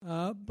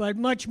But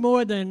much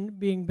more than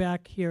being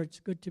back here, it's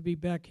good to be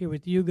back here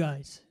with you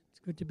guys. It's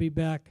good to be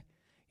back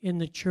in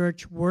the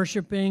church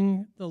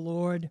worshiping the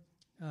Lord.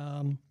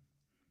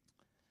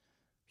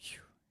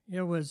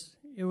 It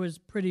was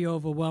pretty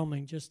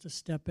overwhelming just to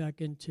step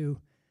back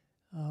into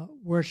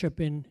worship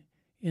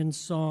in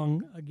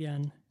song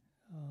again.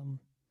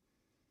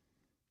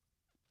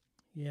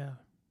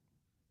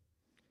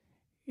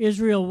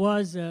 Israel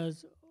was,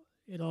 as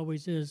it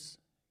always is,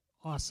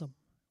 awesome.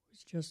 It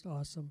was just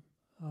awesome.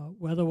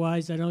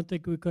 Weather-wise, I don't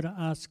think we could have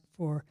asked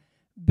for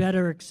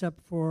better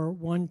except for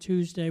one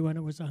Tuesday when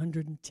it was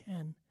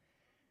 110.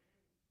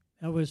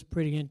 That was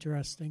pretty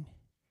interesting.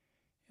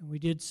 And we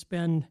did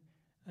spend,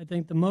 I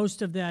think, the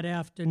most of that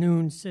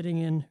afternoon sitting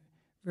in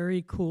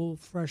very cool,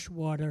 fresh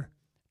water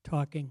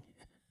talking.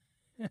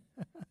 So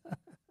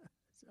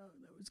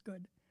that was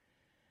good.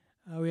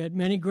 We had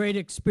many great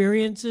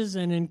experiences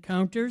and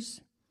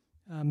encounters,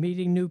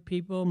 meeting new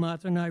people.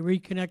 Martha and I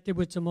reconnected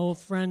with some old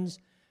friends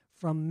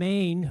from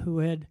Maine who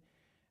had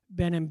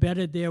been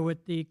embedded there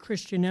with the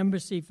Christian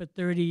Embassy for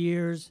 30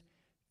 years,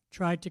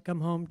 tried to come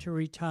home to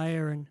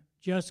retire and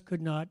just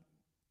could not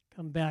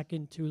come back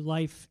into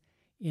life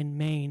in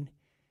Maine,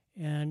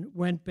 and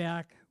went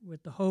back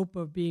with the hope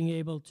of being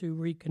able to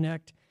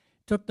reconnect.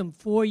 Took them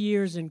 4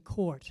 years in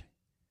court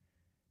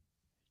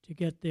to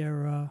get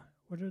their,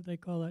 what do they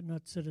call that?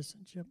 Not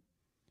citizenship.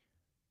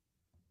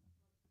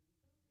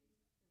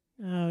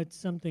 It's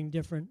something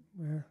different.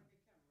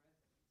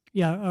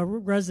 A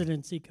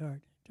residency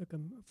card. Took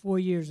them 4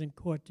 years in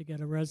court to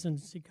get a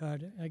residency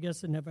card. I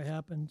guess it never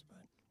happened.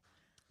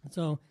 But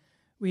so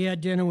we had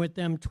dinner with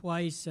them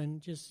twice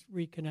and just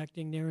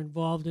reconnecting. They're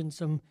involved in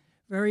some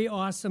very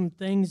awesome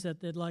things that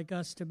they'd like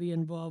us to be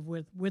involved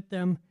with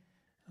them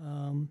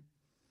and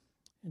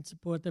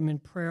support them in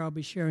prayer. I'll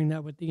be sharing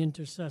that with the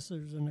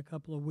intercessors in a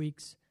couple of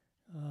weeks.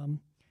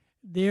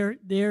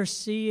 They're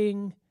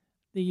seeing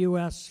the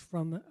U.S.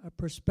 from a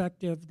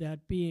perspective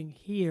that being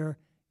here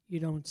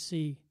you don't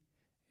see.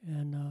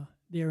 And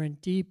they're in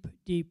deep,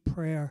 deep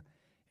prayer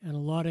and a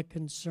lot of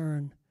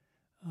concern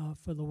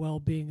for the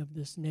well-being of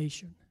this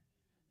nation.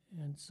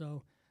 And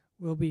so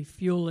we'll be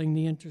fueling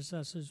the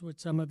intercessors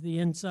with some of the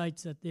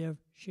insights that they've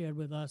shared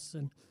with us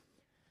and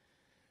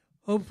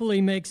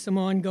hopefully make some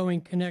ongoing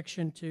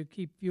connection to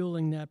keep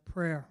fueling that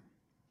prayer.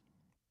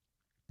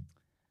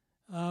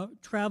 We were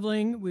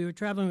traveling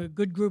with a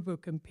good group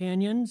of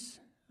companions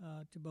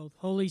to both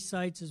holy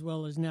sites as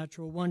well as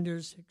natural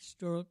wonders,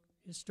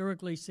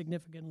 historically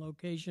significant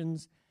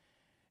locations.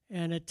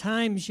 And at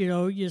times,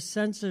 your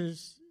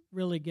senses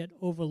really get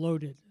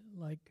overloaded.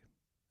 Like,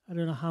 I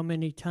don't know how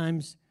many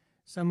times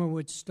someone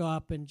would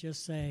stop and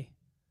just say,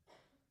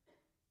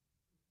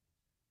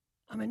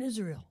 I'm in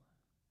Israel.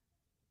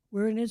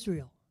 We're in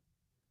Israel.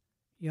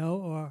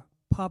 Or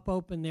pop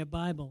open their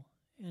Bible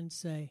and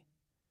say,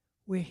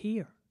 we're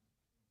here.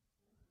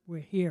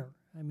 We're here.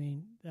 I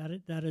mean,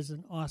 that is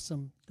an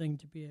awesome thing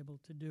to be able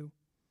to do.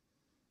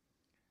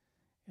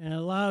 And it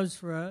allows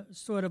for a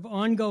sort of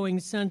ongoing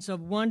sense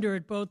of wonder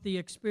at both the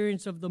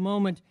experience of the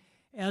moment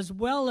as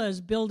well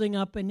as building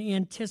up an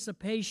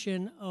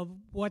anticipation of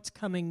what's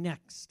coming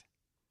next.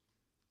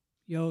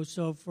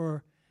 So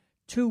for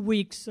 2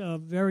 weeks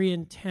of very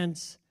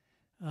intense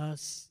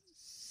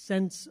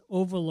sense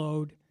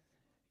overload,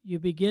 you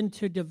begin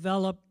to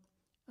develop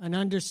an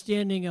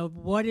understanding of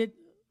what it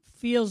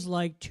feels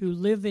like to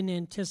live in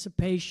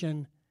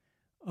anticipation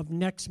of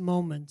next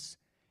moments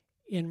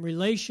in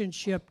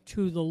relationship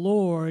to the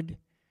Lord,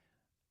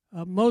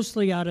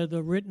 mostly out of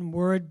the written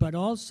word, but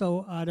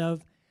also out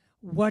of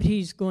what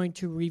He's going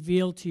to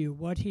reveal to you,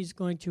 what He's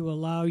going to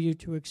allow you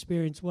to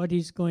experience, what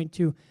He's going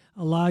to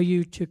allow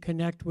you to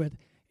connect with.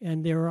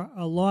 And there are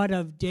a lot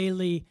of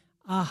daily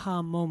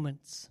aha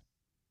moments.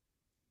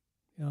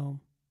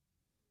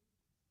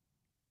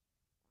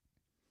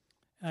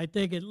 I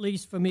think, at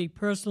least for me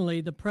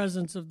personally, the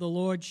presence of the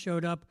Lord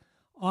showed up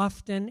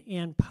often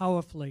and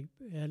powerfully,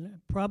 and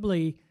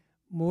probably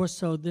more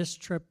so this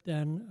trip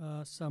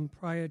than some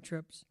prior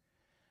trips.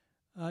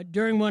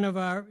 During one of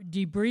our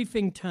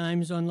debriefing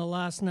times on the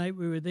last night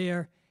we were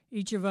there,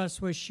 each of us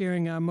was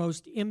sharing our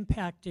most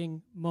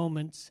impacting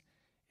moments,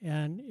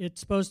 and it's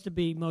supposed to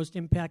be most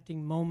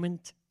impacting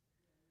moment.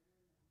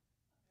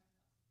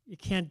 You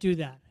can't do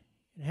that.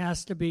 It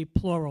has to be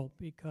plural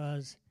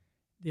because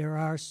there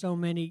are so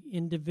many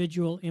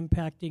individual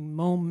impacting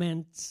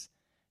moments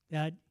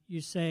that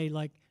you say,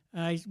 like,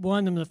 I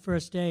warned them the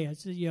first day. I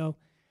said,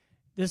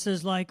 this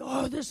is like,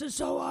 oh, this is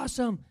so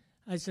awesome.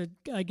 I said,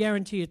 I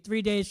guarantee you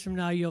 3 days from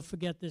now you'll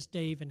forget this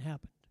day even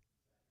happened.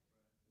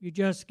 You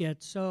just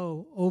get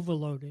so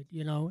overloaded,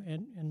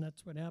 and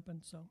that's what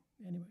happened. So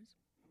anyways.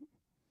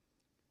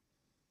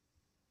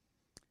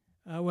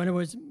 When it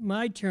was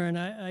my turn,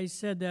 I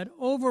said that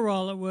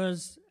overall it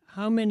was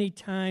as many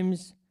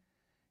times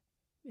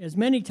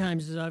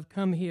as I've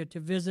come here to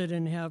visit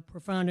and have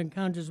profound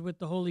encounters with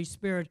the Holy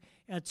Spirit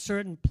at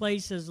certain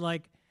places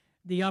like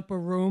the upper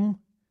room.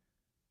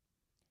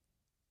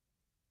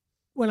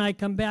 When I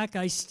come back,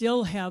 I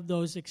still have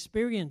those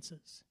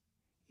experiences.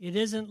 It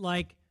isn't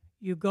like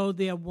you go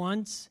there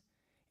once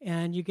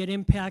and you get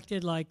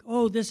impacted like,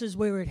 oh, this is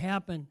where it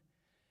happened.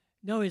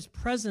 No, his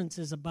presence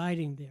is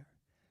abiding there.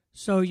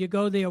 So you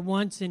go there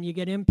once and you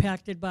get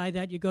impacted by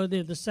that. You go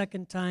there the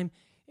second time,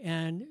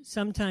 and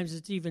sometimes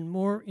it's even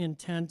more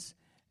intense.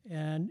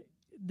 And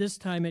this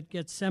time at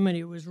Gethsemane,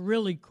 it was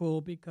really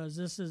cool because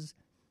this is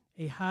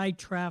a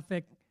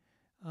high-traffic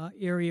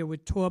area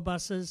with tour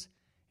buses.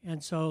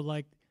 And so,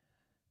 like,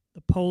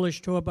 the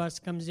Polish tour bus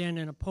comes in,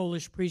 and a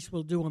Polish priest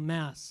will do a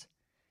mass.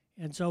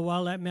 And so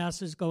while that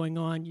mass is going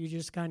on, you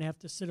just kind of have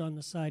to sit on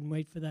the side and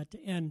wait for that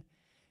to end.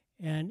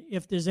 And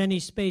if there's any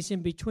space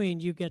in between,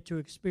 you get to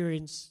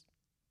experience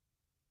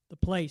the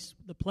place.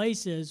 The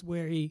place is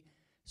where he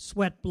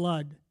sweat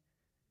blood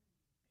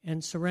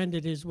and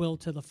surrendered his will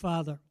to the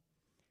Father.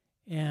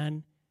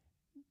 And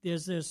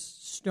there's this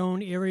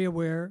stone area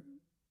where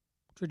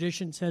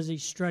tradition says he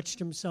stretched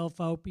himself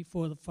out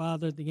before the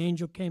Father. The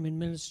angel came and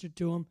ministered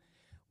to him.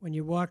 When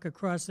you walk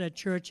across that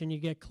church and you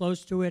get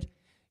close to it,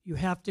 you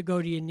have to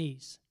go to your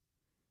knees.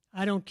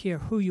 I don't care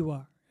who you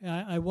are.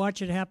 I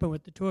watch it happen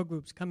with the tour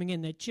groups coming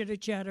in. They're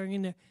chitter-chattering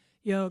in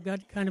there,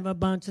 got kind of a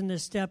bounce in their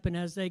step, and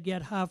as they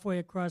get halfway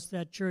across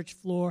that church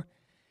floor,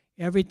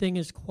 everything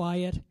is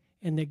quiet,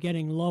 and they're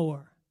getting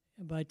lower.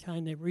 And by the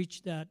time they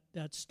reach that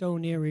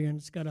stone area, and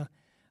it's got a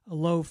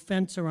low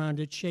fence around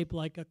it shaped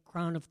like a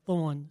crown of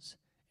thorns,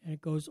 and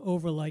it goes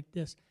over like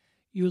this,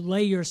 you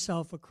lay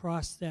yourself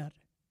across that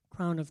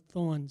crown of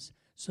thorns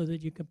so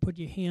that you can put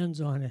your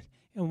hands on it.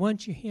 And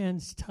once your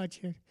hands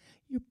touch it,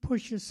 you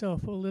push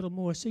yourself a little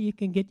more so you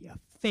can get your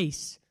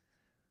face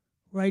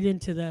right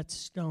into that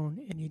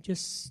stone, and you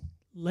just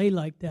lay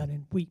like that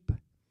and weep.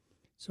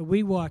 So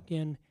we walk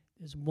in,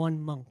 there's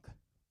one monk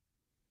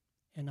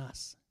and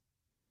us.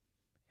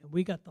 And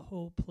we got the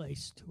whole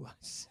place to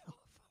ourselves.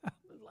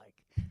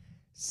 Like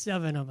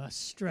 7 of us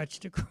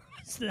stretched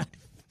across that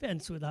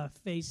fence with our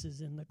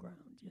faces in the ground,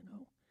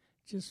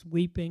 just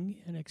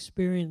weeping and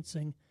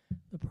experiencing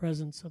the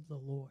presence of the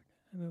Lord.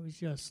 I mean, it was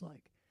just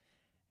like,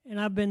 and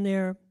I've been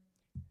there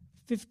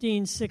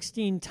 15,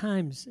 16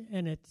 times,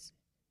 and it's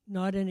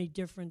not any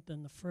different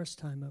than the first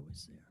time I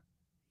was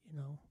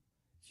there,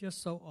 It's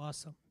just so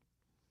awesome.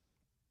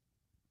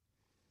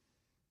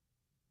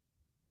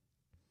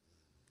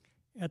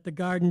 At the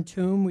Garden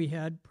Tomb, we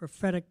had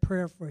prophetic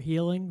prayer for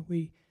healing.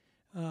 We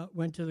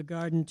went to the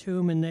Garden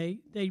Tomb, and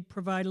they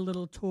provide a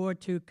little tour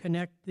to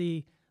connect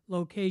the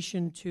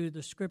location to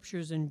the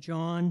scriptures in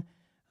John,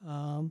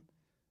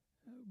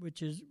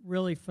 which is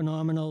really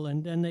phenomenal.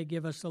 And then they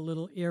give us a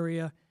little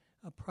area,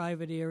 a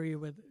private area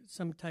with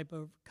some type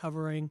of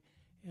covering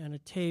and a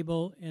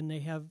table, and they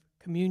have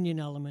communion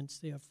elements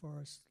there for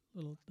us,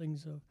 little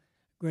things of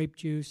grape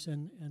juice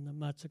and the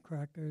matzah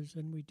crackers,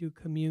 and we do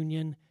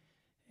communion,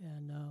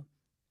 and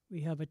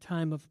we have a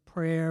time of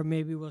prayer.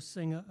 Maybe we'll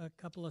sing a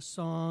couple of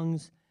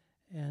songs,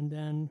 and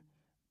then,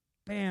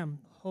 bam,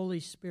 the Holy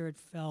Spirit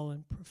fell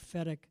in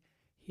prophetic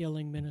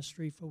healing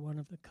ministry for one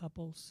of the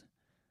couples.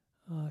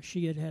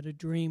 She had had a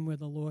dream where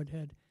the Lord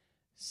had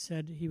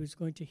said he was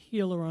going to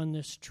heal her on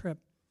this trip,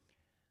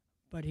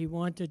 but he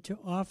wanted to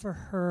offer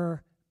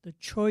her the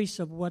choice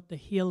of what the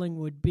healing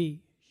would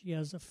be. She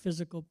has a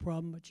physical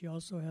problem, but she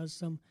also has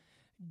some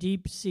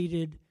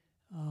deep-seated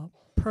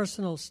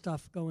personal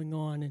stuff going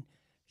on, and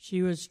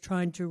she was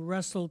trying to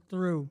wrestle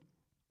through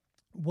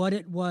what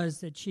it was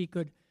that she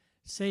could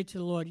say to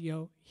the Lord,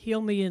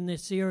 heal me in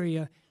this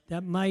area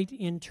that might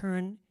in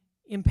turn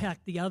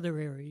impact the other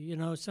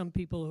area. Some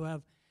people who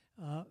have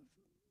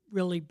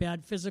really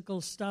bad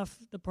physical stuff,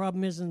 the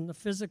problem isn't the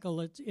physical,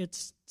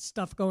 it's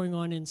stuff going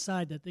on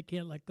inside that they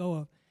can't let go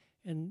of.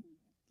 And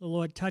the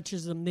Lord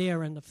touches them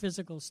there, and the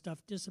physical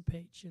stuff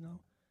dissipates,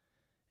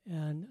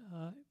 And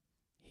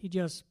he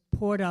just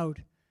poured out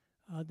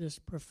this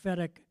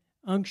prophetic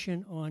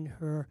unction on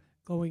her,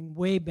 going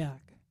way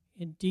back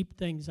in deep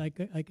things. I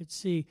could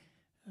see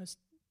as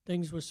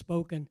things were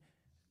spoken,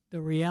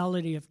 the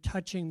reality of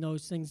touching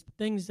those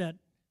things that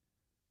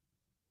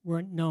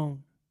weren't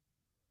known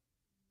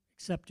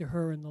except to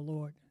her and the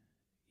Lord,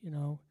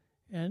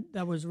 and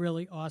that was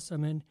really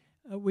awesome. And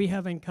we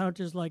have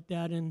encounters like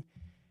that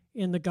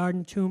in the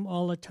Garden Tomb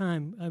all the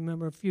time. I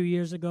remember a few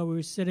years ago we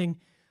were sitting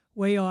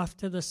way off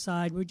to the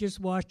side. We're just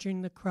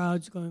watching the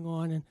crowds going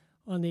on, and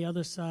on the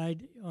other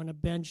side on a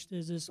bench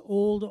there's this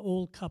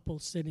old couple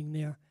sitting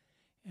there.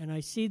 And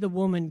I see the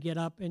woman get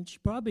up, and she's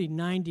probably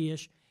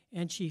 90-ish,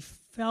 and she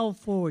fell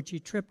forward. She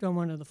tripped on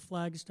one of the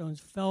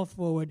flagstones, fell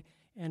forward,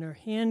 and her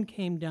hand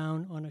came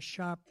down on a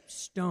sharp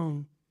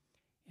stone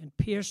and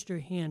pierced her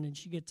hand. And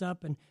she gets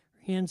up, and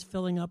her hand's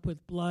filling up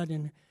with blood.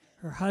 And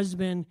her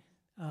husband,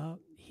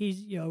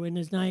 he's in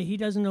his night, he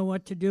doesn't know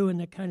what to do, and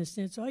that kind of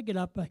thing. So I get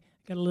up, I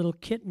got a little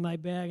kit in my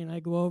bag, and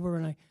I go over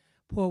and I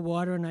pour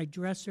water and I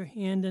dress her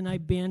hand and I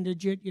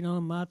bandage it.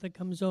 And Martha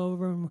comes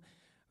over and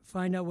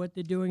find out what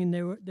they're doing.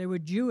 And they were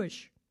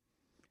Jewish,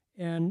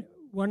 and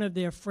one of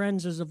their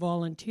friends is a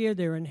volunteer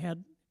there and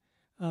had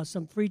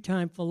some free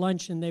time for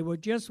lunch, and they were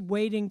just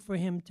waiting for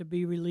him to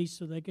be released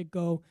so they could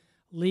go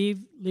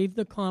leave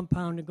the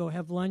compound and go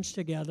have lunch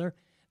together.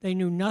 They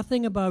knew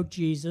nothing about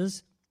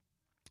Jesus.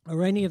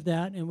 or any of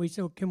that. And we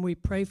said, well, can we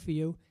pray for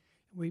you?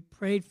 We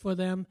prayed for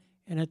them,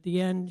 and at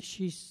the end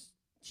she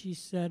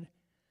said,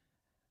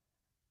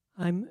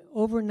 I'm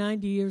over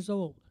 90 years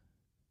old,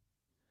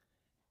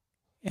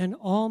 and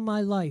all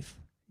my life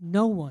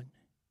no one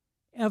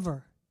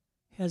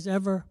has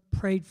ever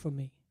prayed for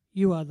me.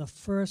 You are the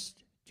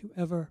first to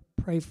ever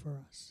pray for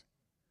us.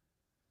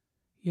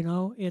 You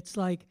know, it's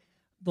like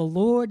the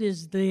Lord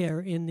is there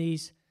in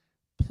these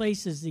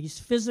places, these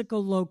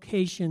physical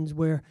locations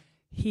where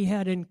he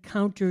had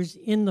encounters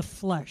in the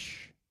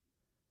flesh.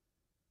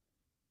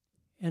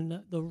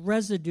 And the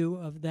residue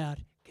of that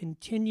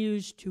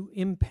continues to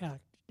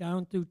impact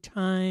down through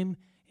time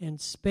and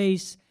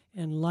space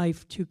and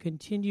life to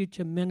continue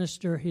to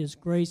minister his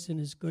grace and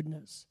his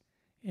goodness,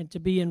 and to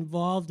be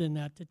involved in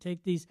that, to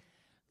take these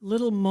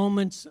little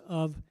moments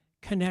of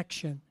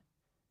connection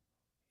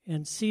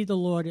and see the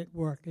Lord at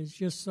work is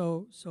just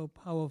so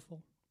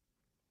powerful.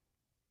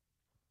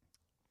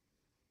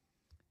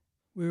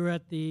 We were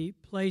at the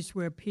place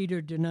where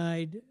Peter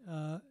denied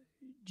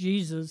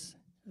Jesus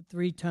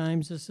 3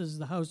 times. This is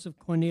the house of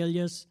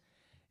Cornelius,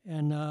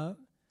 and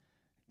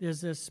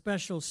there's a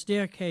special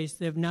staircase.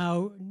 They've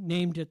now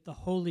named it the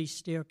Holy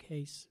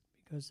Staircase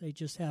because they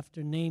just have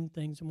to name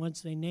things, and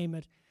once they name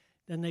it,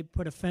 then they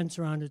put a fence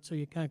around it so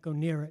you can't go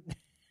near it,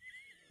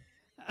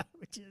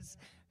 which is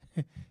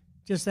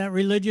just that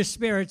religious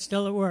spirit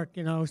still at work,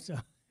 you know.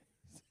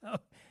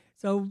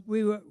 So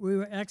we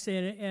were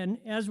exiting, and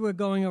as we're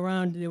going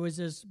around, there was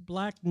this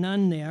black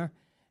nun there,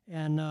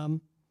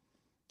 and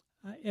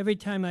every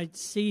time I'd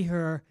see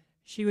her,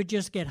 she would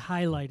just get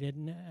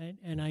highlighted,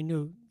 and I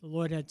knew the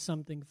Lord had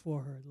something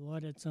for her. The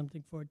Lord had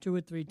something for her 2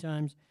 or 3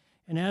 times.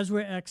 And as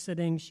we're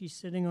exiting, she's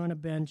sitting on a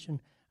bench, and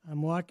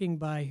I'm walking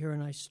by her,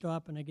 and I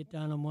stop, and I get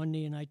down on one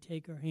knee, and I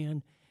take her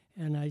hand,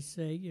 and I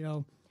say, you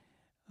know,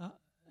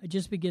 I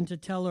just begin to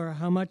tell her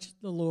how much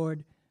the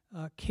Lord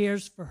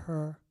cares for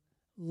her,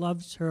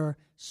 loves her,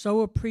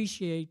 so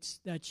appreciates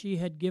that she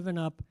had given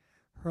up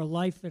her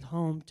life at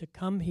home to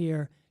come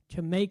here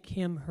to make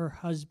him her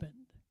husband.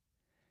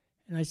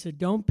 And I said,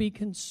 don't be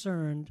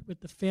concerned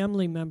with the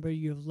family member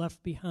you've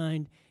left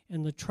behind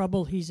and the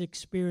trouble he's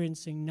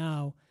experiencing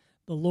now.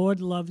 The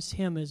Lord loves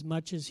him as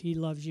much as he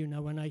loves you.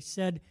 Now, when I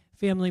said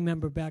family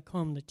member back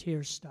home, the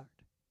tears start.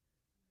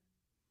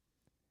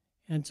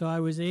 And so I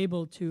was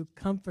able to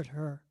comfort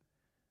her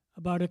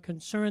about a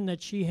concern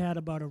that she had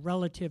about a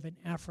relative in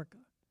Africa,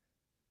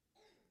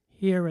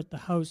 here at the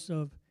house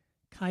of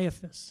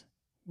Caiaphas,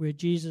 where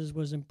Jesus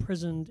was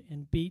imprisoned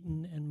and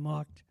beaten and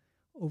mocked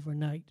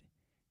overnight.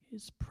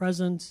 His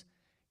presence,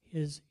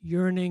 his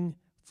yearning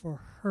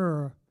for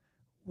her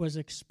was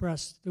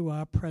expressed through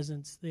our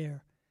presence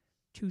there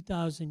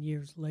 2,000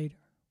 years later.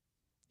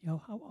 You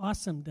know, how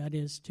awesome that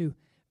is to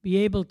be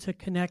able to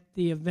connect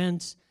the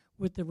events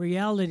with the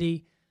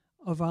reality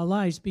of our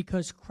lives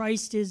because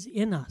Christ is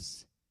in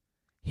us.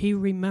 He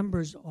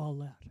remembers all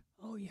that.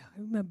 Oh, yeah,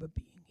 I remember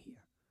being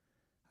here.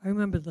 I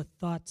remember the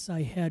thoughts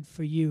I had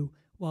for you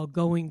while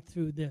going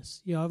through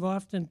this. You know, I've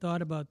often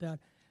thought about that.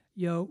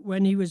 You know,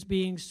 when he was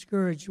being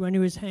scourged, when he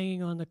was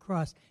hanging on the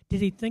cross,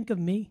 did he think of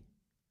me?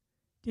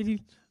 Did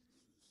he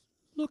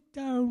look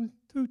down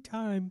through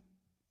time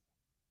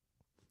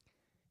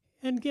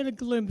and get a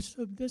glimpse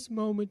of this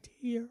moment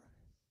here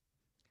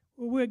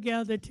where we're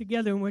gathered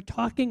together and we're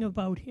talking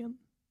about him?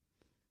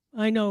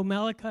 I know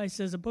Malachi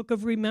says a book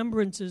of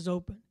remembrance is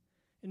open,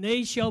 and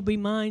they shall be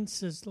mine,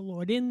 says the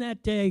Lord, in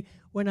that day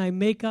when I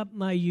make up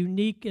my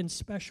unique and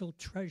special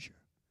treasure.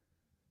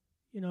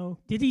 You know,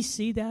 did he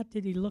see that?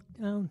 Did he look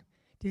down?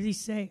 Did he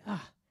say,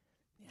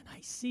 man, I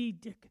see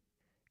Dick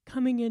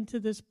coming into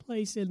this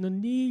place in the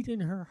need in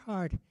her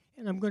heart,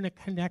 and I'm going to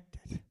connect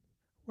it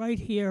right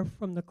here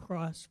from the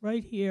cross,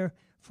 right here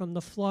from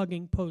the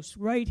flogging post,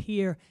 right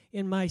here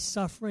in my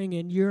suffering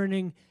and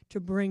yearning to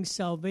bring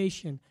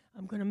salvation.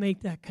 I'm going to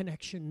make that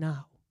connection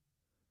now.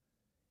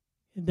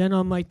 And then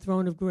on my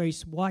throne of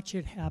grace, watch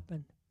it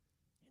happen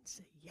and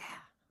say, yeah.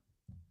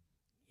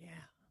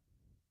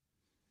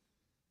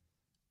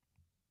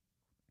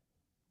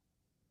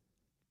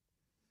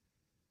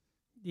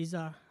 These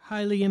are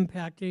highly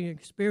impacting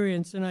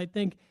experience, and I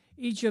think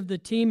each of the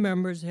team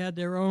members had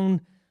their own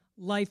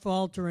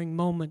life-altering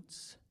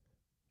moments.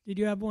 Did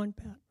you have one,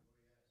 Pat?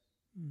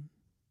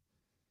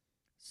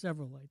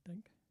 Several, I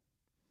think.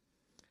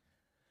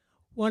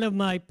 One of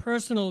my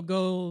personal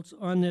goals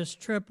on this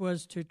trip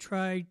was to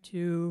try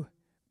to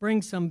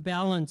bring some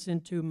balance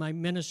into my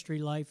ministry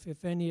life.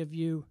 If any of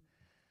you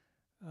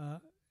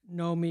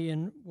know me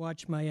and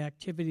watch my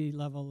activity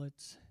level,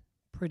 it's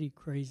pretty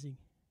crazy.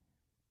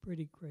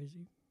 Pretty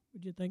crazy.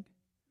 Would you think?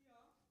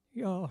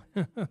 Yeah.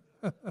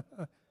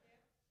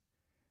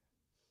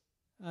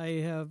 I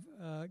have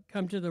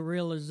come to the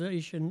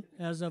realization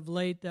as of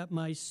late that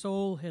my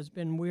soul has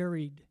been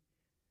wearied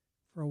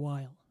for a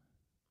while.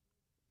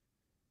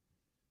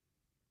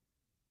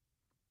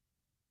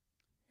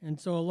 And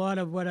so a lot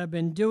of what I've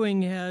been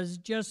doing has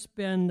just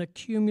been the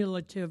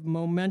cumulative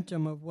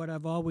momentum of what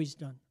I've always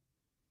done.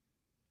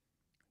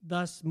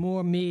 Thus,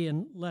 more me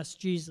and less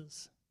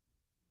Jesus,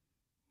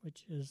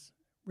 which is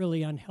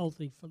really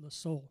unhealthy for the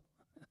soul.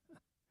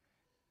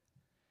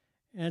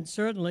 And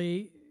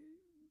certainly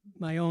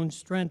my own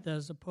strength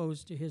as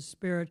opposed to his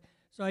spirit.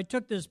 So I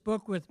took this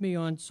book with me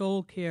on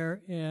soul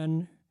care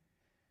and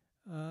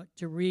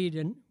to read,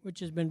 and which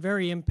has been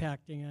very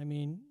impacting. I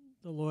mean,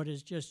 the Lord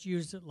has just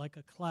used it like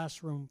a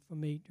classroom for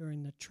me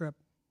during the trip,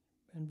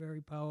 and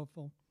very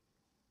powerful.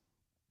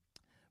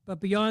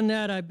 But beyond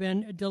that, I've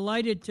been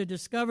delighted to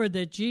discover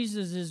that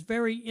Jesus is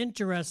very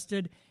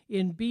interested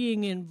in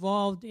being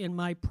involved in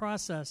my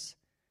process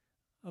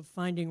of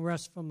finding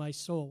rest for my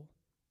soul.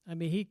 I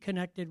mean, he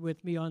connected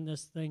with me on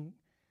this thing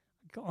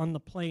on the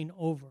plane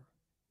over,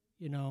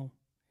 and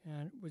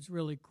it was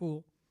really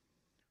cool.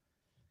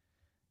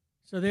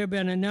 So there have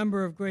been a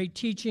number of great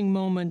teaching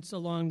moments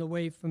along the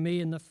way for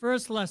me, and the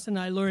first lesson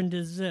I learned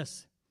is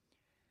this: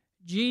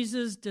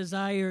 Jesus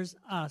desires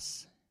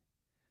us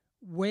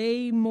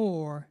way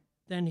more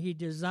than he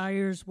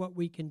desires what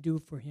we can do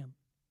for him.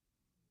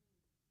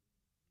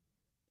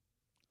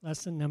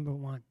 Lesson number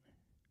 1.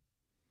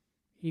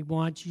 He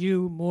wants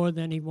you more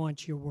than he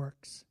wants your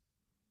works.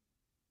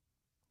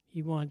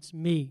 He wants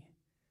me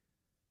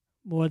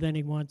more than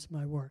he wants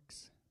my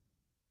works.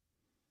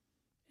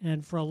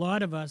 And for a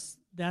lot of us,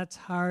 that's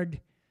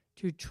hard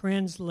to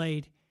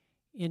translate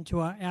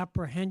into our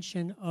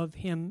apprehension of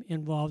him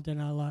involved in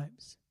our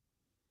lives.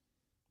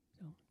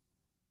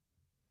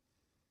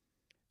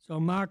 So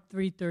Mark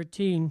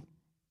 3:13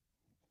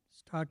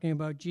 is talking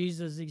about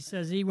Jesus. He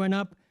says he went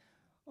up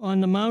on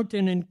the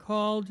mountain and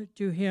called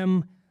to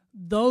him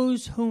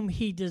those whom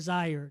he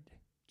desired.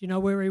 Do you know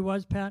where he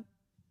was, Pat?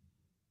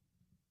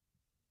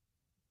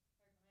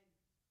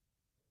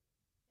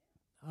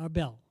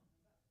 Arbel.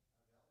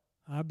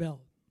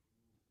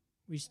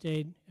 We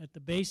stayed at the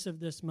base of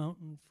this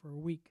mountain for a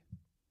week,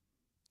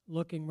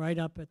 looking right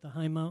up at the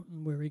high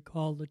mountain where he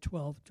called the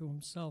 12 to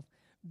himself,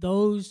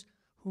 those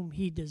whom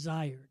he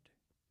desired.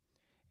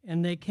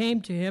 And they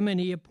came to him, and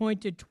he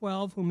appointed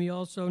 12, whom he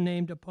also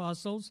named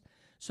apostles,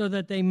 so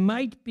that they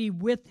might be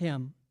with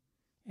him,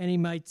 and he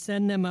might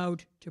send them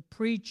out to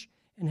preach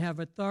and have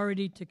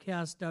authority to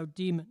cast out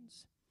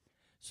demons.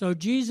 So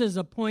Jesus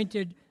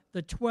appointed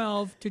the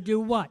 12 to do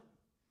what?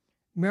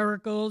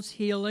 Miracles,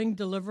 healing,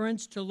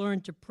 deliverance, to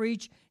learn to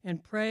preach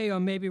and pray, or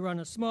maybe run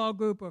a small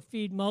group or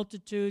feed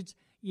multitudes.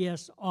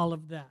 Yes, all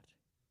of that.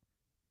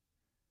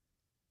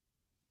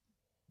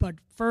 But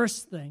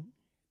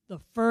the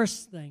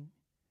first thing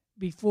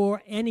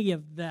before any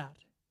of that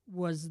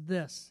was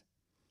this.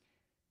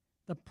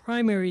 The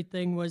primary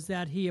thing was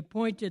that he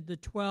appointed the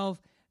 12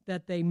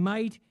 that they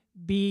might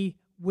be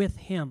with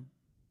him.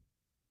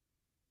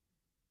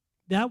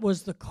 That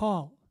was the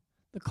call.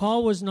 The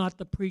call was not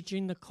the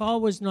preaching. The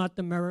call was not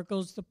the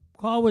miracles. The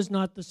call was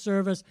not the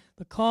service.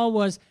 The call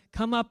was,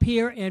 come up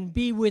here and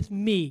be with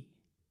me.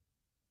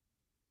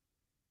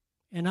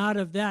 And out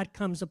of that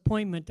comes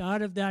appointment.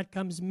 Out of that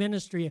comes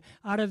ministry.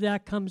 Out of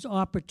that comes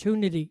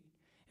opportunity.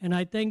 And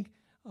I think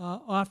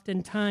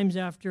oftentimes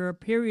after a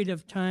period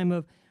of time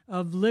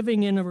of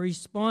living in a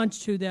response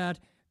to that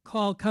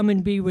call, come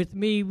and be with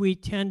me, we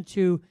tend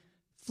to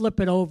flip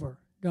it over,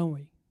 don't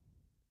we?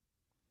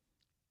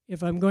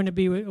 If I'm going to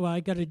be with,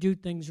 I got to do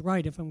things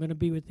right. If I'm going to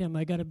be with him,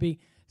 I got to be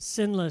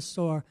sinless,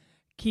 or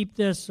keep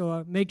this,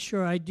 or make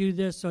sure I do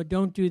this, or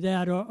don't do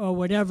that, or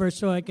whatever,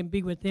 so I can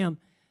be with him.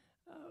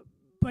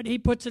 But he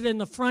puts it in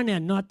the front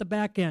end, not the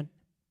back end.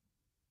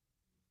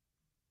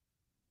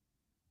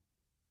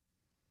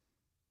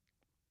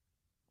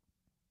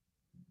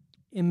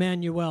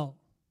 Emmanuel,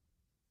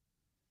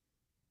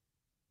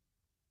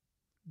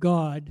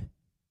 God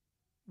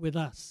with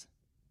us.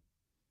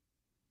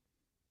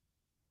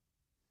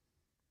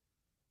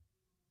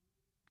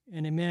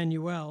 And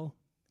Emmanuel,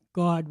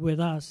 God with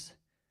us,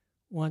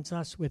 wants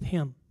us with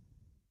him.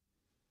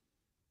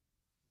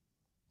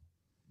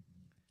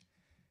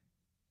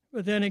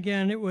 But then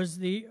again, it was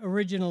the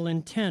original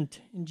intent.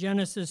 In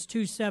Genesis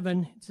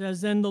 2:7, it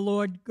says, Then the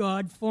Lord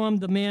God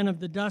formed the man of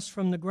the dust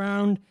from the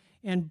ground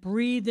and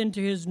breathed into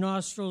his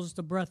nostrils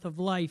the breath of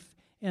life,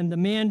 and the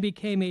man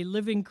became a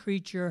living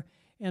creature,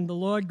 and the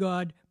Lord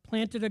God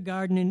planted a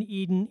garden in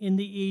Eden in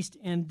the east,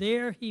 and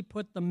there he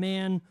put the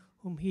man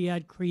whom he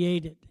had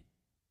created.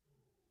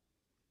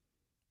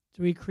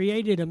 So he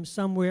created him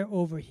somewhere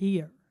over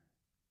here,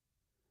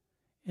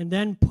 and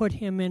then put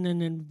him in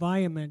an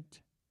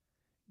environment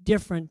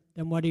different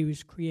than what he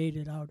was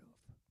created out of.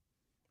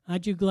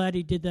 Aren't you glad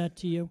he did that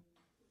to you?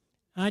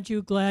 Aren't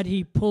you glad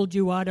he pulled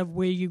you out of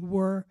where you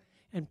were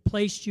and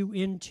placed you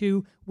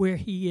into where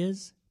he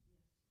is?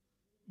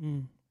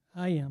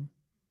 I am.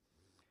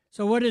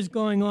 So what is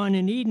going on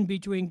in Eden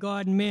between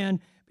God and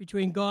man,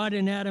 between God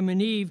and Adam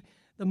and Eve?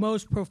 The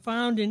most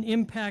profound and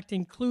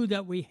impacting clue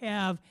that we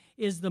have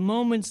is the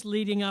moments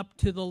leading up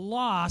to the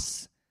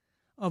loss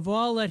of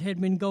all that had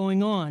been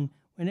going on.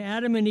 When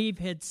Adam and Eve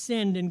had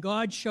sinned and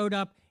God showed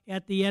up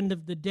at the end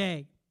of the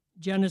day,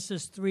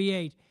 Genesis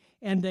 3:8,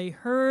 and they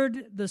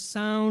heard the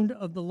sound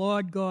of the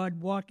Lord God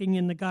walking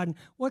in the garden.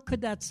 What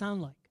could that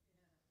sound like?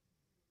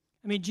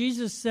 I mean,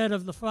 Jesus said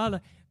of the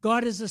Father,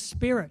 God is a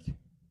spirit.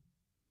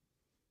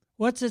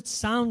 What's it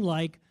sound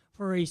like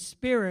for a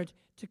spirit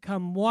to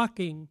come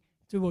walking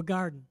through a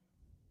garden.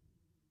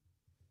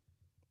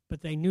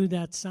 But they knew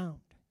that sound.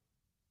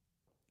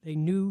 They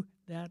knew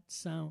that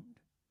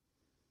sound.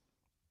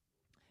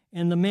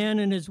 And the man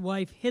and his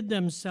wife hid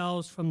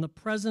themselves from the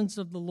presence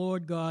of the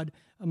Lord God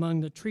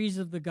among the trees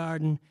of the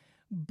garden.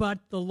 But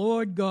the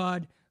Lord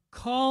God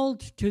called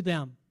to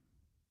them,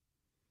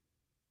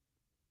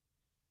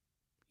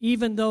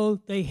 even though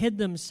they hid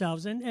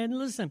themselves. And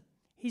listen,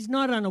 he's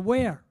not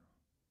unaware.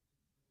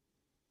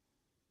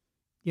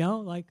 You know,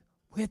 like,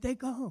 where'd they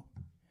go?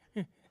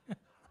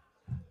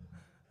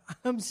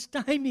 I'm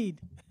stymied.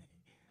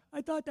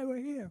 I thought they were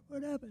here.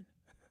 What happened?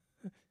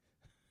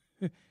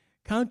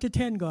 Count to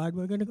 10, God.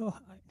 We're going to go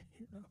hide.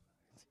 You know?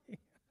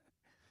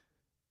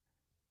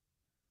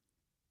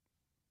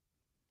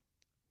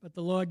 But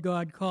the Lord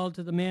God called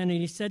to the man,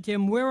 and he said to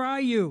him, "Where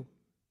are you?"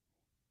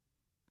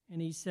 And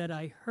he said,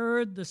 "I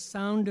heard the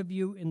sound of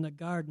you in the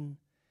garden,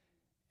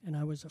 and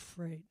I was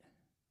afraid."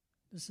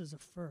 This is a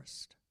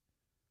first,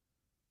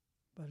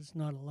 but it's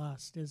not a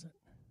last, is it?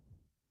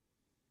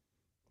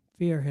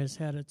 Fear has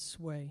had its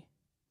sway.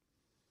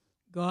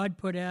 God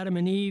put Adam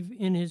and Eve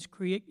in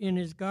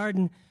his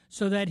garden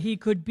so that he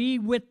could be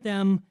with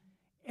them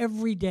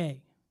every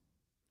day.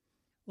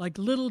 Like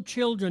little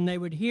children, they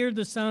would hear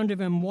the sound of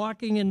him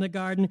walking in the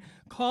garden,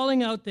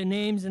 calling out their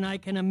names, and I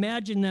can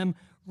imagine them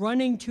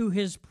running to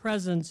his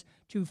presence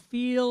to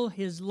feel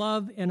his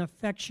love and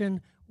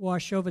affection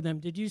wash over them.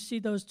 Did you see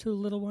those two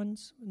little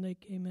ones when they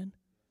came in?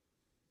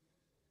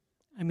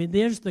 I mean,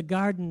 there's the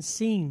garden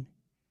scene.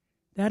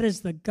 That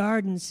is the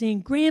garden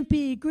scene.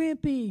 Grampy,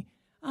 Grampy,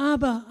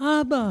 Abba,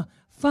 Abba,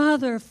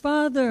 Father,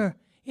 Father,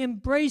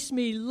 embrace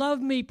me, love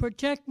me,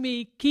 protect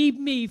me, keep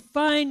me,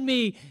 find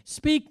me,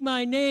 speak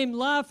my name,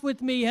 laugh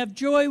with me, have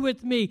joy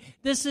with me.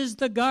 This is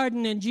the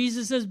garden, and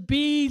Jesus says,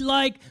 be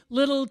like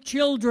little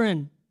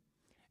children.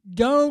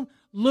 Don't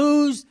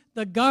lose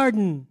the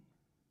garden.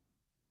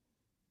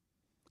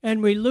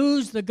 And we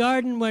lose the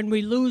garden when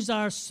we lose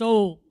our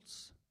souls.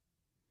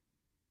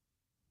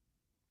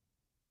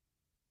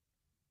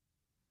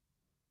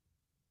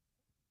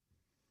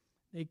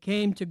 They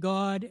came to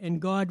God, and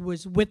God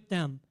was with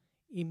them,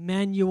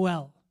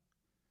 Emmanuel.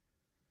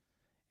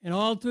 And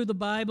all through the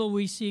Bible,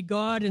 we see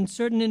God and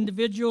certain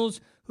individuals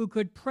who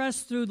could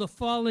press through the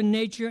fallen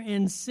nature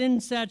and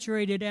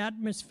sin-saturated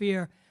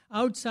atmosphere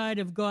outside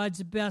of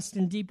God's best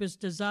and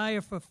deepest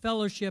desire for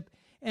fellowship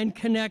and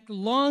connect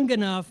long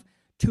enough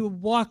to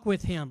walk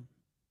with him.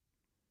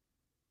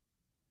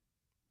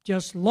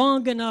 Just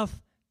long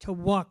enough to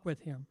walk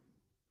with him.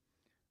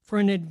 For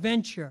an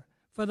adventure,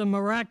 for the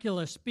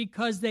miraculous,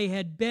 because they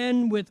had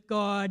been with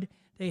God,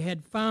 they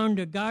had found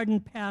a garden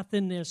path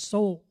in their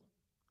soul,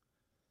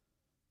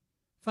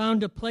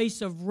 found a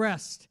place of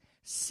rest,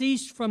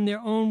 ceased from their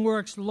own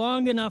works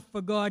long enough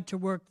for God to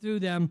work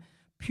through them.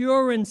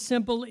 Pure and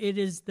simple, it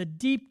is the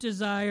deep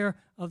desire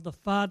of the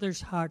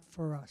Father's heart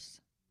for us.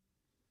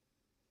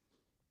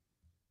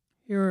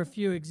 Here are a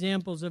few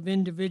examples of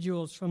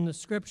individuals from the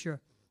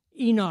Scripture.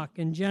 Enoch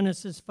in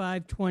Genesis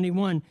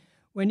 5:21.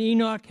 When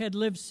Enoch had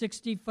lived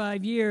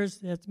 65 years,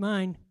 that's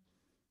mine.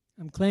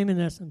 I'm claiming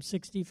this. I'm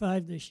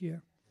 65 this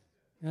year.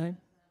 Right?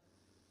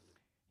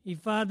 He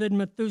fathered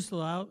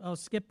Methuselah. I'll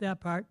skip that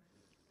part.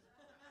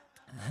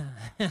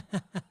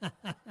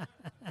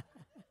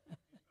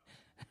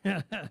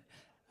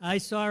 I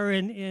saw her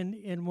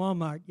in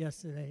Walmart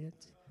yesterday.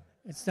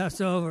 It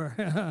stuff's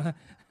over.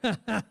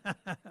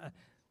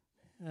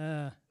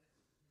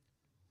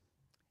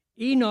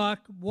 Enoch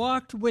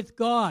walked with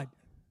God.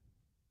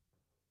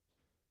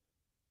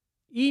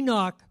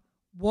 Enoch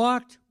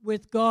walked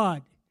with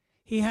God.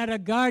 He had a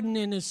garden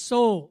in his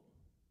soul.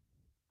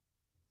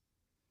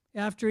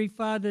 After he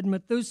fathered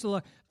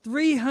Methuselah,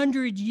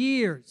 300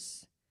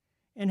 years,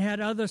 and had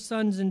other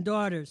sons and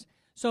daughters.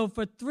 So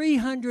for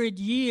 300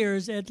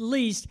 years at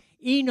least,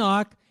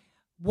 Enoch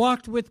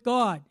walked with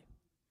God.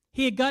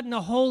 He had gotten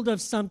a hold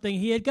of something.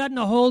 He had gotten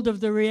a hold of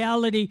the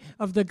reality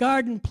of the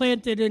garden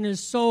planted in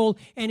his soul,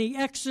 and he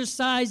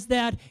exercised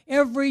that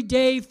every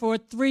day for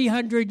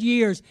 300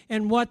 years.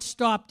 And what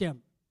stopped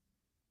him?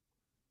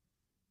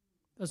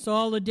 Thus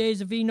all the days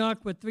of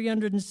Enoch were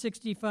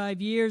 365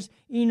 years.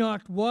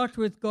 Enoch walked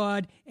with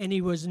God, and he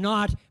was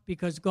not,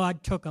 because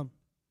God took him.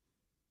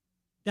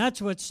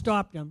 That's what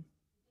stopped him.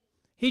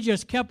 He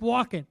just kept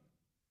walking.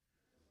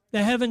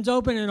 The heavens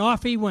opened, and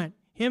off he went,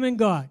 him and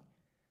God,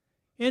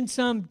 in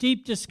some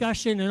deep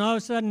discussion, and all of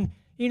a sudden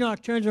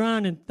Enoch turns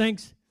around and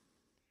thinks,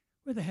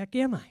 where the heck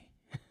am I?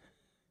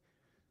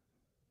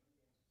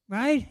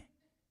 Right?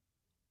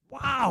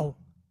 Wow.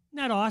 Isn't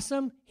that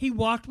awesome? He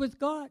walked with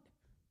God.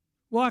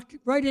 Walked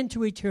right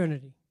into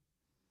eternity.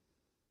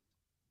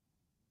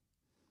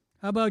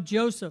 How about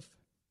Joseph?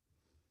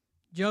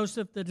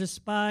 Joseph, the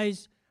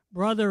despised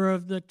brother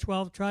of the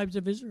 12 tribes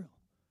of Israel.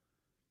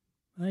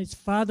 His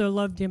father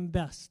loved him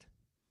best.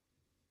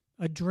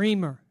 A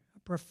dreamer, a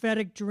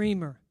prophetic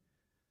dreamer,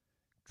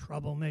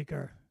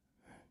 troublemaker.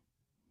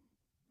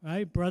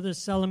 Right? Brothers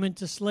sell him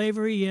into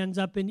slavery. He ends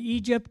up in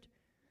Egypt.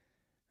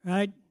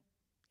 Right?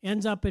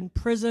 Ends up in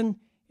prison.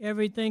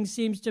 everything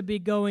seems to be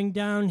going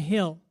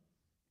downhill.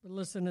 But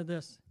listen to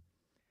this.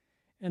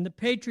 And the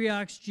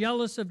patriarchs,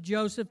 jealous of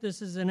Joseph,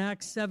 this is in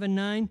Acts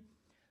 7:9,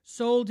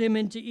 sold him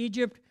into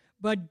Egypt,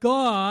 but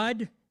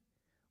God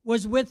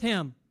was with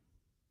him.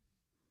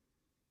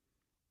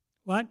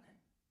 What?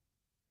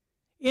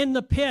 In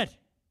the pit,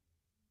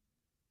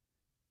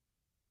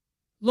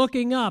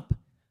 looking up,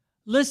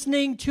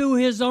 listening to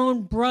his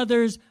own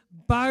brothers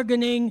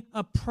bargaining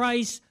a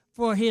price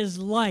for his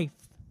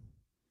life.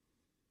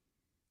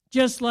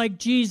 Just like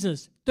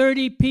Jesus,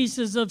 30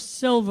 pieces of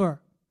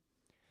silver.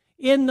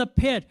 In the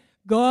pit,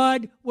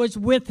 God was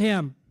with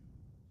him.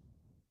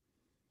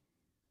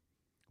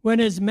 When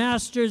his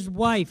master's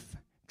wife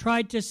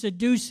tried to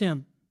seduce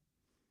him,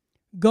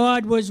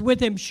 God was with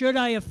him. Should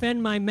I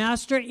offend my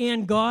master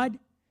and God? Do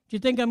you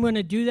think I'm going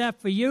to do that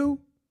for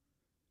you?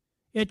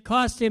 It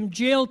cost him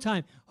jail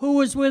time. Who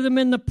was with him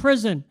in the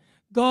prison?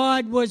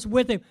 God was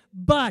with him.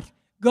 But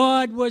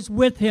God was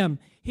with him.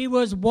 He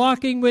was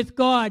walking with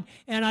God.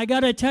 And I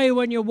got to tell you,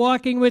 when you're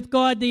walking with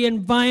God, the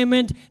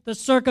environment, the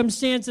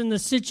circumstance, and the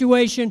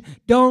situation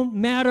don't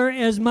matter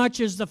as much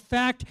as the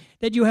fact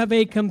that you have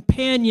a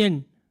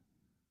companion.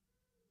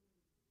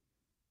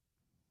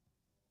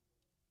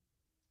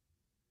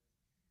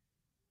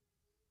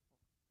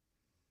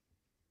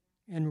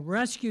 And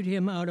rescued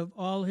him out of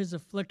all his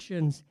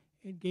afflictions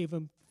and gave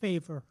him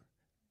favor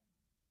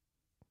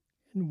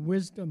and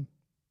wisdom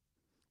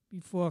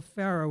before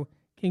Pharaoh,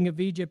 king of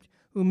Egypt,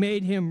 who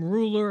made him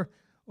ruler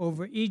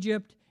over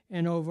Egypt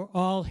and over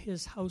all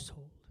his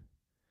household,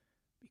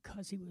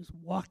 because he was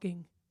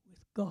walking with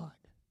God.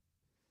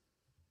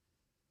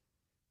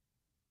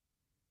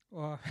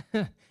 Or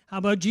how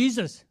about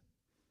Jesus?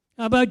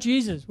 How about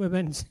Jesus? We've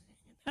been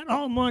that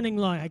all morning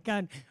long. I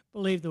can't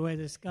believe the way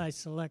this guy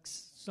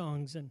selects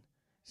songs and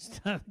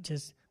stuff,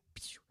 just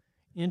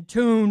in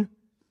tune.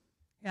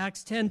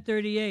 Acts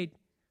 10:38.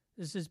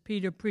 This is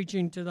Peter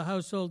preaching to the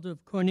household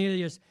of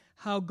Cornelius.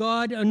 How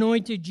God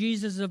anointed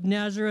Jesus of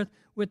Nazareth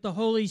with the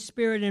Holy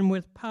Spirit and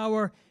with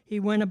power. He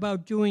went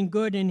about doing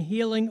good and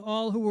healing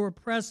all who were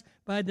oppressed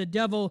by the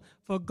devil,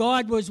 for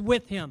God was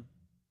with him.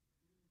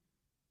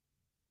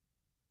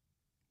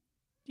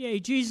 Yay,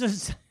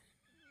 Jesus.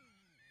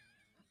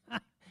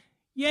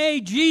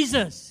 Yay,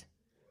 Jesus.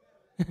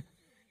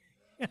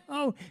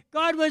 Oh,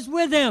 God was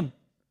with him.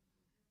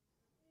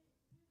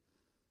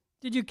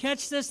 Did you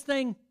catch this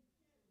thing?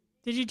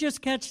 Did you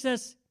just catch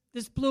this?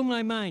 This blew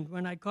my mind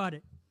when I caught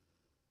it.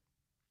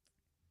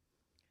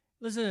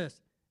 Listen to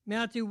this.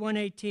 Matthew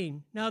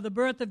 1:18. Now the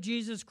birth of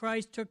Jesus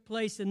Christ took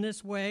place in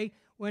this way.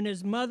 When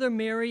his mother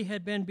Mary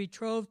had been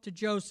betrothed to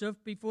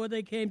Joseph, before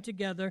they came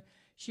together,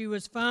 she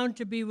was found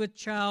to be with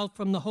child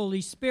from the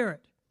Holy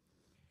Spirit.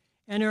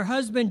 And her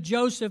husband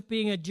Joseph,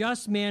 being a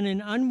just man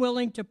and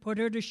unwilling to put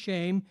her to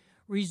shame,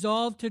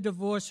 resolved to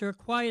divorce her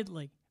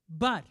quietly.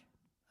 But,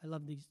 I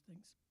love these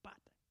things,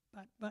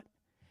 but,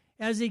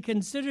 as he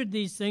considered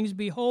these things,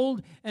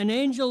 behold, an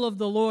angel of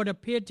the Lord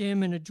appeared to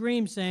him in a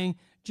dream, saying,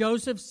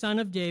 Joseph, son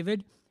of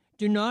David,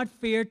 do not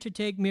fear to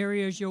take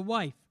Mary as your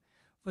wife,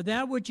 for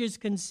that which is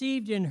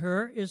conceived in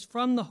her is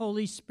from the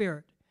Holy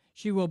Spirit.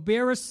 She will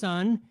bear a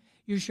son.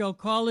 You shall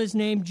call his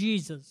name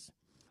Jesus,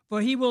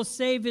 for he will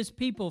save his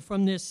people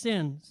from their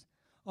sins.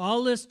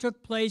 All this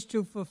took place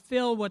to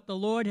fulfill what the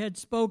Lord had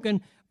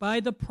spoken by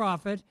the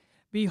prophet.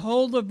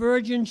 Behold, the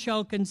virgin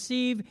shall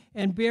conceive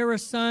and bear a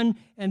son,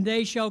 and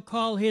they shall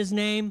call his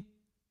name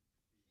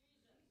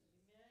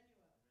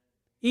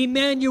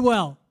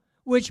Emmanuel,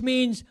 which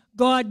means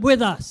God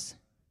with us.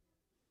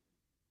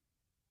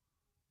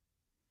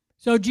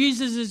 So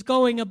Jesus is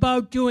going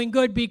about doing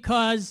good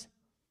because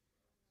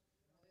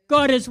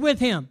God is with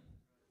him.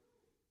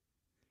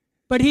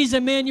 But he's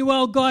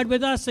Emmanuel, God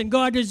with us, and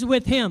God is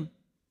with him.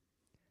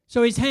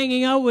 So he's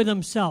hanging out with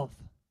himself,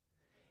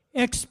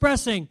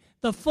 expressing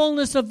the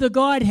fullness of the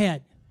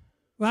Godhead,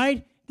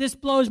 right? This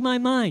blows my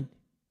mind.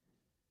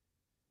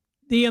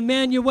 The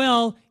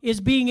Emmanuel is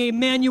being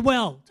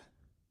Emmanueled.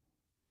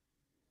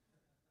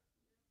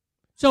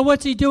 So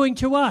what's he doing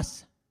to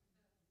us?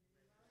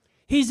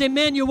 He's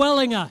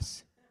Emmanueling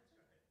us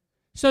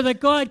so that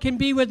God can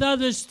be with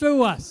others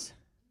through us.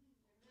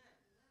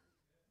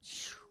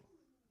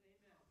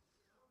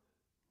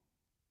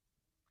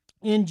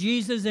 In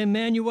Jesus,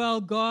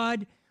 Emmanuel,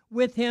 God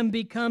with him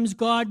becomes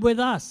God with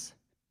us.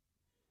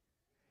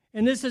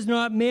 And this is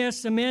not mere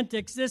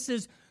semantics. This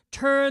is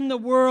turn the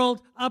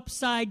world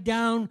upside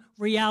down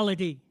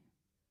reality.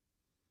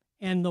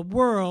 And the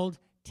world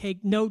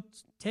takes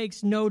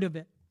note of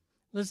it.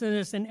 Listen to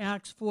this in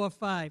Acts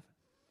 4:5.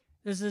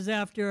 This is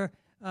after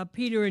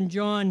Peter and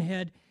John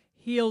had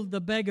healed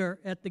the beggar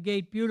at the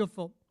gate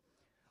beautiful.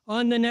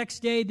 On the next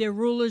day, their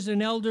rulers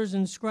and elders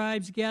and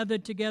scribes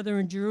gathered together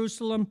in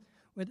Jerusalem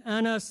with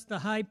Annas the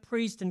high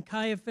priest and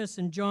Caiaphas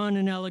and John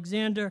and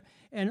Alexander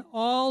and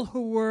all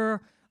who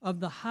were of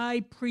the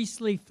high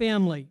priestly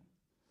family.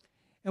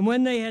 And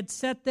when they had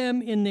set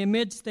them in their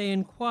midst, they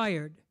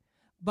inquired,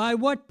 by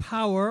what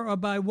power or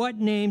by what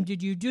name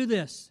did you do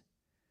this?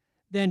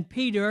 Then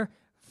Peter,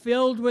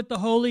 filled with the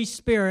Holy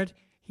Spirit,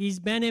 he's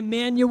been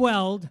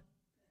Emmanueled,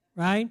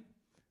 right?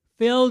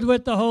 Filled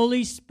with the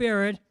Holy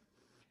Spirit,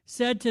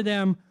 said to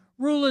them,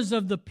 rulers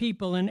of the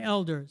people and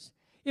elders,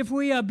 if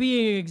we are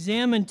being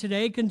examined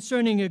today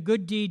concerning a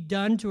good deed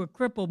done to a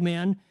crippled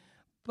man,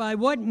 by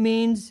what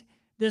means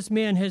this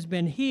man has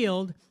been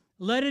healed,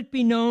 let it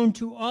be known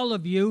to all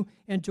of you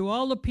and to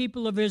all the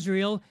people of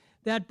Israel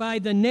that by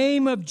the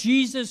name of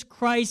Jesus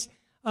Christ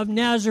of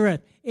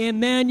Nazareth,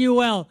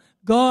 Emmanuel,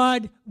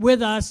 God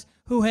with us,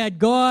 who had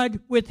God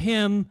with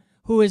him,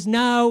 who is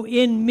now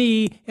in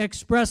me,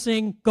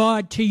 expressing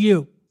God to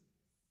you,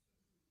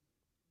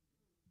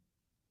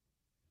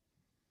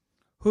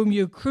 whom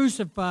you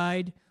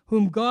crucified,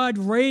 whom God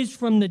raised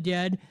from the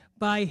dead,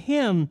 by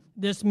him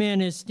this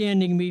man is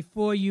standing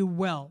before you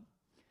well.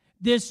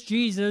 This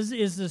Jesus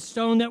is the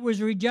stone that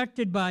was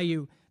rejected by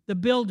you, the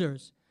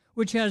builders,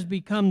 which has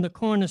become the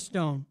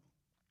cornerstone.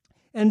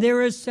 And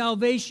there is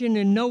salvation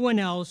in no one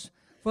else,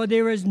 for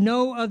there is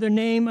no other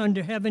name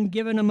under heaven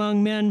given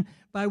among men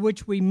by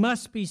which we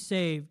must be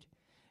saved.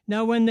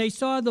 Now when they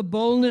saw the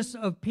boldness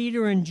of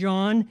Peter and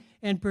John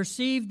and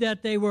perceived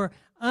that they were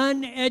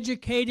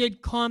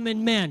uneducated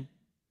common men,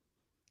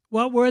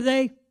 what were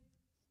they?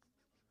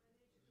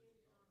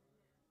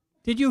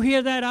 Did you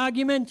hear that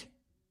argument?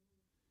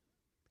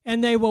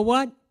 And they were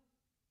what?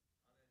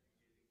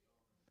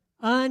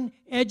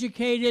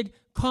 Uneducated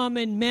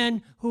common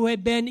men who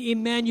had been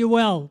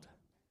Emmanuel'd.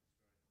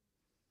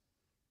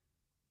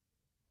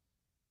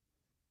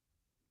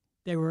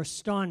 They were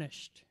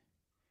astonished,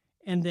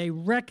 and they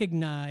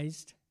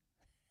recognized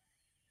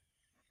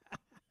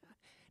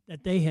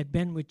that they had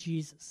been with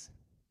Jesus.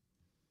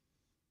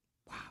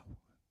 Wow.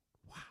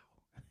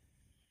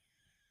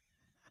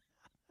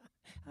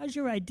 How's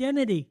your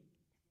identity?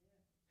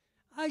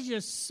 How's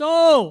your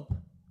soul?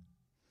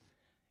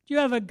 Do you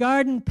have a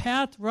garden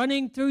path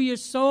running through your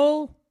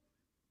soul?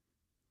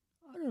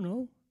 I don't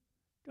know.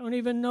 Don't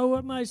even know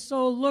what my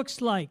soul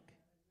looks like.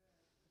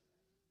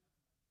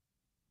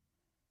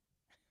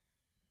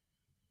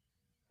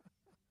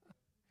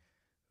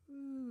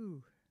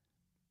 Ooh.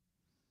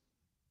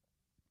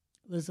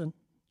 Listen,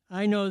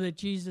 I know that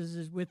Jesus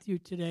is with you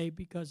today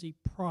because he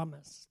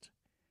promised,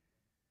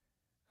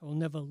 I will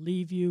never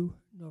leave you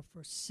nor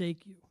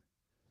forsake you.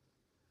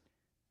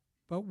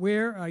 But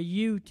where are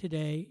you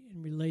today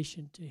in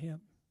relation to him?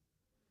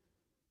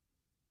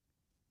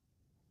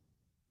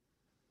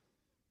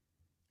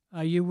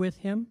 Are you with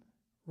him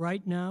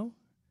right now?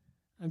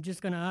 I'm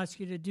just going to ask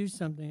you to do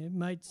something. It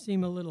might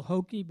seem a little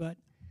hokey, but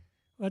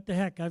what the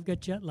heck? I've got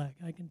jet lag.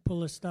 I can pull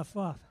this stuff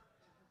off.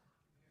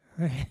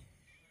 Right?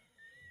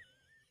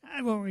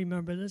 I won't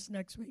remember this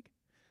next week.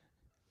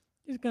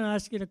 Just going to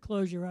ask you to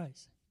close your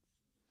eyes.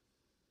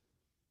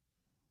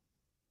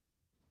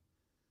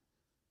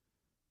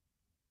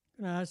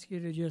 I'm going to ask you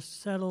to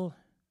just settle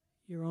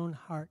your own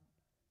heart,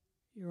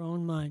 your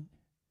own mind.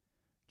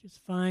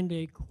 Just find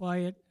a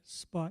quiet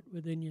spot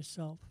within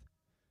yourself.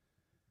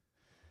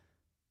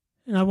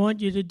 And I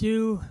want you to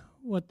do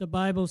what the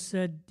Bible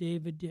said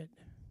David did.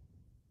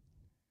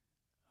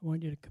 I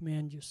want you to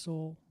command your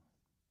soul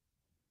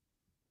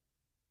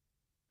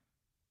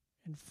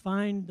and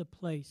find the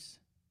place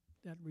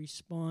that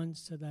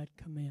responds to that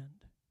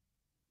command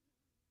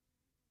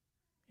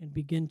and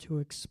begin to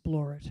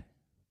explore it.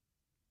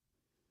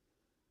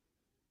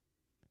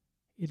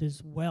 It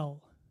is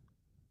well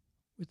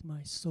with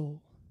my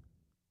soul.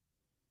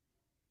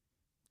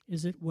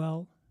 Is it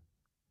well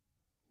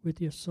with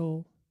your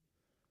soul?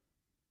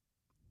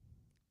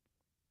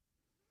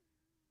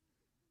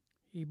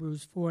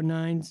 Hebrews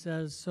 4:9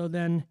 says, so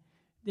then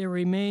there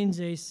remains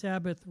a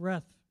Sabbath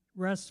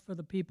rest for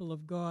the people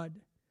of God.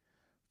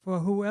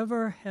 For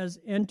whoever has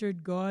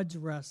entered God's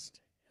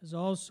rest has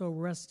also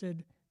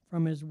rested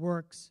from his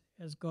works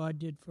as God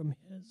did from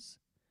his.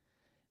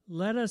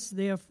 Let us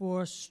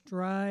therefore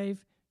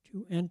strive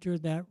to enter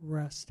that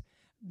rest.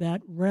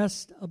 That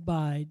rest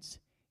abides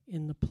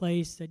in the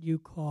place that you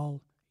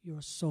call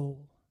your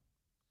soul.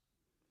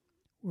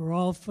 We're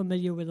all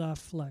familiar with our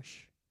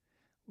flesh.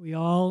 We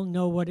all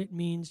know what it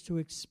means to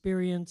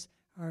experience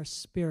our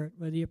spirit.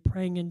 Whether you're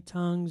praying in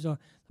tongues or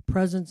the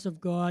presence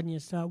of God and you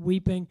start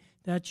weeping,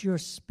 that's your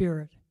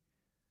spirit.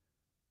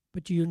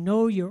 But do you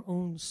know your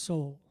own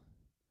soul?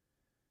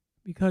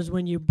 Because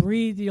when you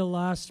breathe your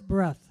last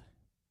breath,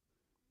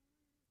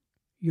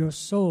 your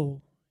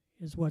soul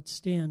is what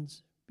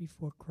stands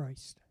before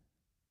Christ.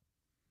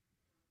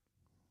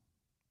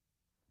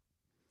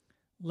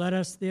 Let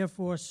us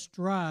therefore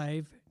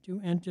strive to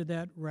enter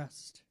that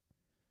rest.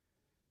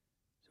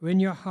 So in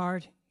your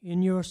heart,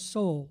 in your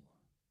soul,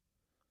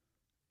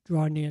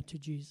 draw near to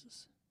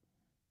Jesus.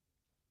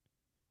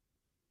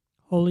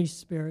 Holy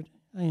Spirit,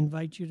 I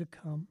invite you to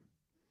come.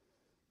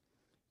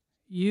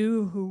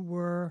 You who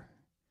were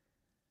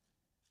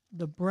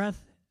the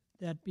breath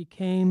that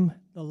became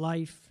the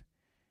life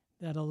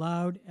that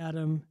allowed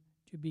Adam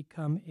to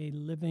become a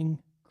living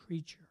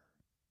creature.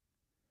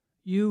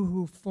 You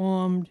who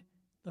formed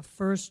the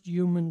first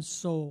human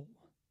soul.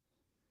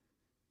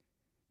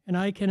 And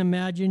I can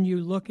imagine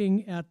you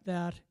looking at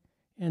that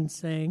and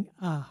saying,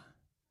 a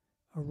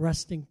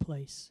resting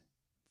place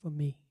for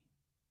me.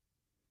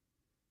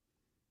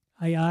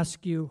 I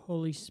ask you,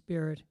 Holy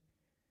Spirit,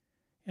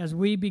 as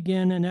we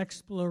begin an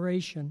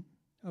exploration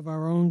of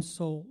our own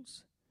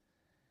souls,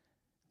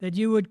 that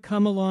you would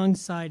come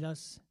alongside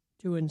us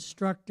to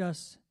instruct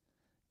us,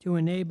 to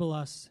enable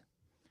us,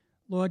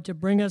 Lord, to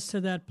bring us to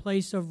that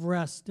place of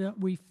rest, that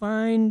we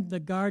find the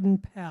garden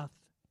path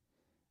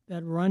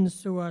that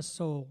runs through our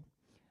soul,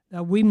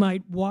 that we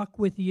might walk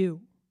with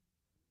you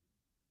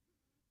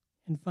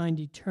and find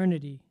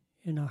eternity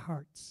in our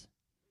hearts.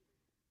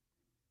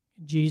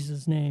 In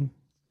Jesus' name,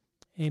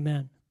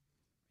 amen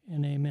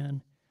and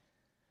amen.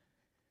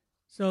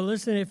 So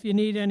listen, if you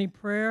need any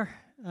prayer,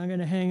 I'm going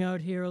to hang out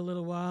here a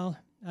little while.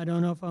 I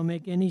don't know if I'll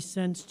make any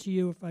sense to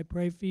you if I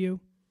pray for you,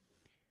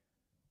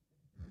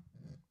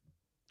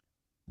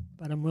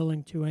 but I'm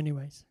willing to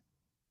anyways.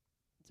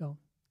 So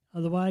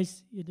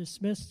otherwise, you're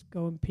dismissed.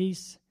 Go in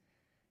peace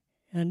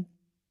and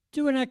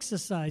do an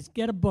exercise.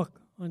 Get a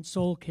book on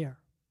soul care.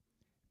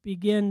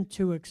 Begin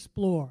to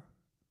explore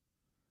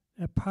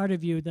that part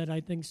of you that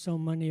I think so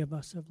many of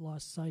us have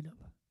lost sight of.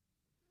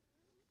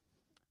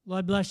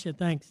 Lord bless you.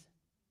 Thanks.